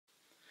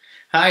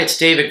Hi, it's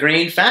David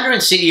Green, founder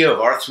and CEO of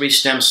R3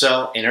 Stem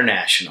Cell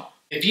International.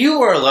 If you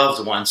or a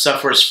loved one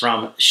suffers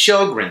from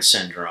Sjogrens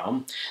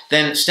Syndrome,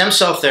 then stem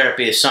cell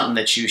therapy is something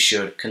that you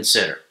should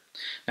consider.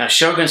 Now,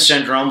 Sjogrens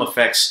Syndrome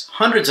affects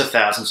hundreds of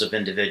thousands of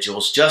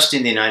individuals just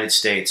in the United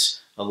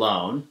States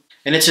alone.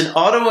 And it's an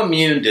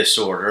autoimmune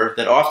disorder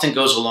that often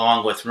goes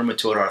along with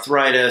rheumatoid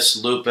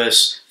arthritis,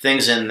 lupus,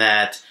 things in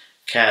that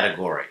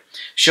category.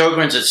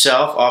 Sjogren's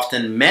itself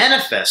often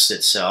manifests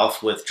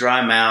itself with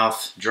dry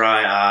mouth,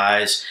 dry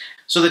eyes.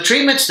 So the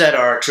treatments that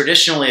are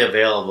traditionally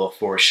available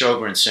for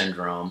Sjogren's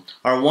syndrome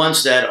are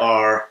ones that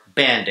are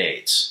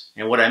Band-Aids.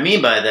 And what I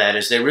mean by that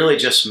is they really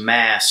just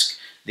mask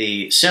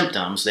the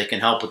symptoms. They can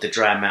help with the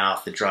dry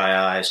mouth, the dry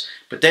eyes,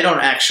 but they don't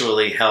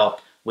actually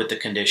help with the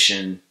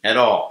condition at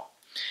all.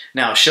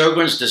 Now,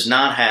 Sjogren's does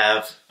not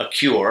have a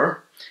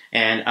cure,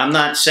 and I'm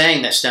not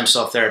saying that stem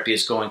cell therapy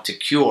is going to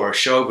cure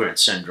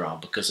Sjogren's syndrome,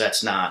 because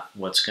that's not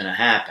what's going to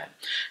happen.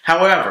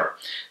 However,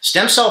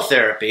 stem cell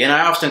therapy, and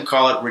I often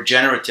call it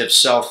regenerative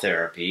cell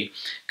therapy,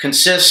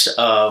 consists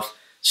of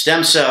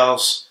stem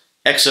cells,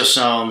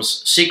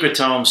 exosomes,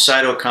 secretomes,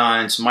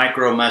 cytokines,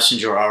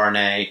 micro-messenger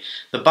RNA.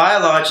 The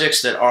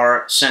biologics that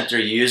our center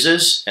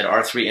uses at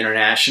R3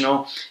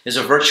 International is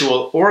a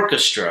virtual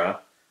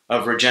orchestra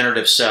of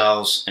regenerative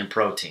cells and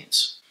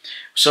proteins.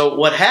 So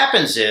what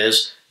happens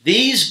is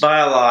these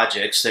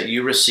biologics that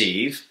you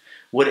receive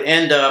would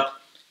end up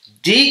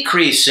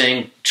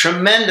decreasing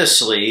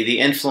tremendously the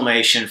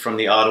inflammation from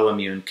the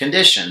autoimmune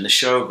condition, the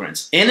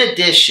Sjogren's. In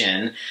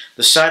addition,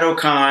 the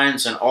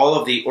cytokines and all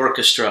of the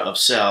orchestra of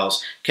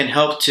cells can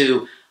help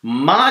to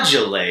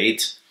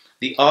modulate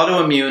the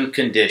autoimmune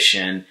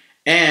condition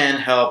and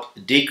help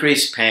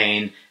decrease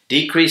pain,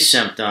 decrease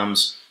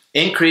symptoms,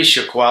 increase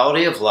your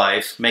quality of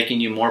life, making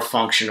you more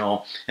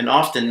functional and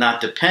often not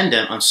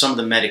dependent on some of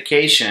the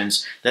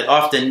medications that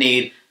often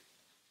need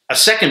a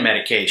second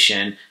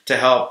medication to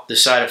help the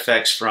side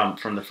effects from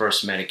the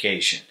first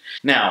medication.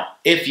 Now,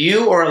 if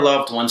you or a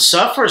loved one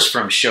suffers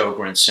from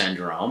Sjogren's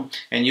syndrome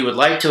and you would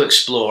like to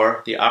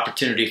explore the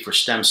opportunity for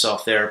stem cell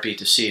therapy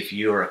to see if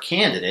you are a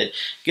candidate,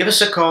 give us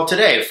a call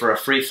today for a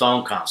free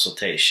phone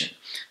consultation.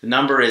 The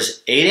number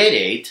is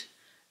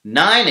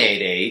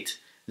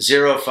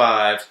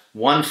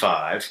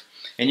 888-988-0515,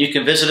 and you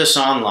can visit us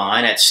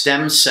online at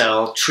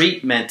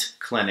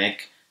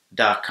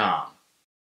stemcelltreatmentclinic.com.